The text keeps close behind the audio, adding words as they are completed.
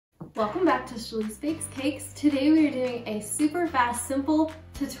welcome back to Chaleese Bakes Cakes. Today we are doing a super fast, simple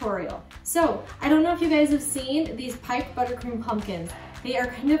tutorial. So, I don't know if you guys have seen these piped buttercream pumpkins. They are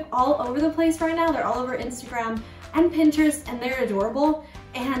kind of all over the place right now. They're all over Instagram and Pinterest, and they're adorable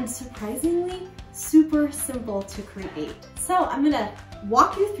and surprisingly super simple to create. So I'm gonna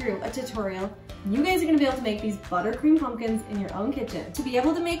walk you through a tutorial. You guys are gonna be able to make these buttercream pumpkins in your own kitchen. To be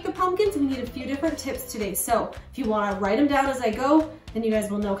able to make the pumpkins, we need a few different tips today. So if you wanna write them down as I go, then you guys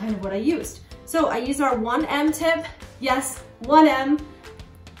will know kind of what I used. So I used our 1M tip. Yes, 1M.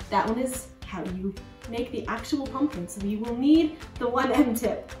 That one is how you make the actual pumpkin. So you will need the 1M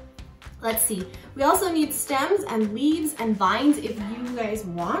tip. Let's see. We also need stems and leaves and vines if you guys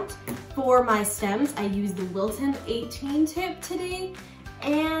want. For my stems, I used the Wilton 18 tip today,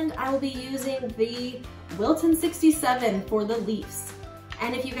 and I will be using the Wilton 67 for the leaves.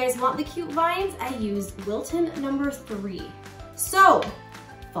 And if you guys want the cute vines, I used Wilton number 3. So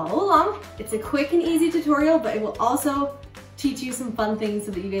follow along. It's a quick and easy tutorial, but it will also teach you some fun things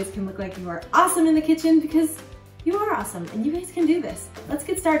so that you guys can look like you are awesome in the kitchen, because you are awesome and you guys can do this. Let's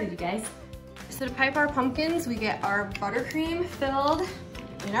get started, you guys. So to pipe our pumpkins, we get our buttercream filled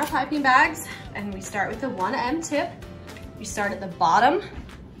in our piping bags, and we start with the 1M tip. We start at the bottom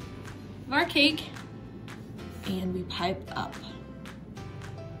of our cake and we pipe up.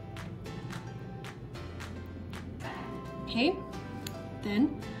 Okay,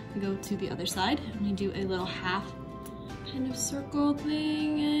 then we go to the other side and we do a little half kind of circle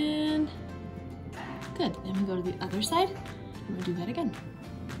thing, and good. Then we go to the other side and we do that again.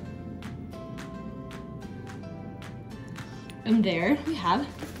 And there we have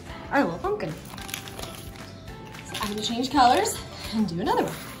our little pumpkin. So I'm gonna change colors and do another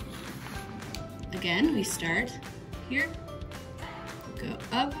one. Again, we start here, go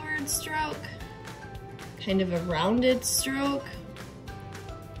upward stroke, kind of a rounded stroke,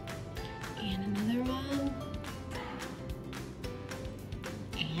 and another one.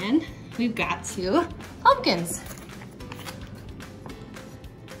 And we've got 2 pumpkins.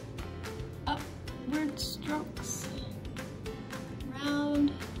 Upward strokes,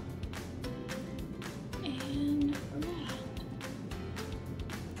 round, and around.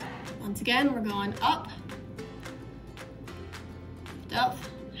 Once again, we're going up,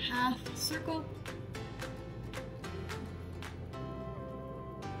 half circle,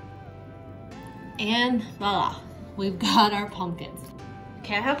 and voila, we've got our pumpkins.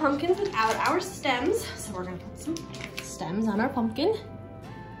 Okay, I have pumpkins without our stems, so we're gonna put some stems on our pumpkin.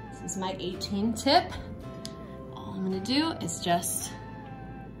 This is my 18 tip. All I'm gonna do is just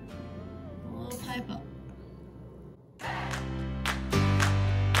a little pipe up.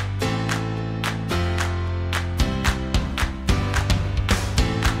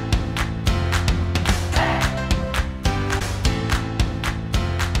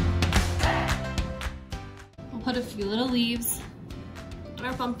 We'll put a few little leaves on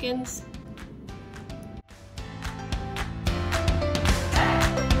our pumpkins.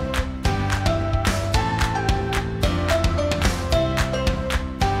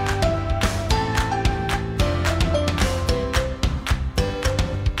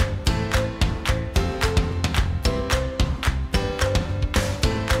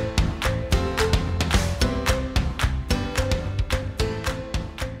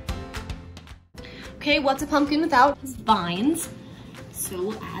 Okay, what's a pumpkin without? It's vines. So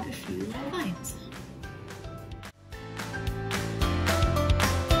we'll add a few little vines.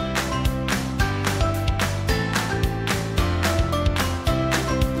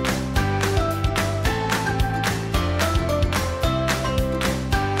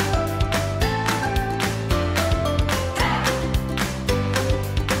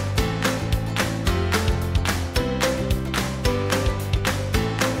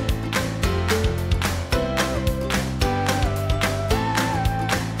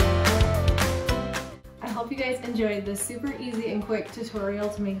 You guys enjoyed this super easy and quick tutorial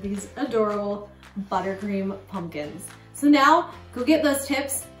to make these adorable buttercream pumpkins. So now go get those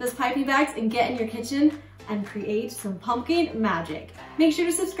tips, those piping bags, and get in your kitchen and create some pumpkin magic. Make sure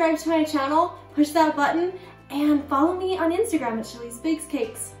to subscribe to my channel, push that button, and follow me on Instagram at Chaleese Bakes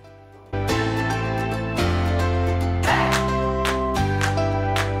Cakes.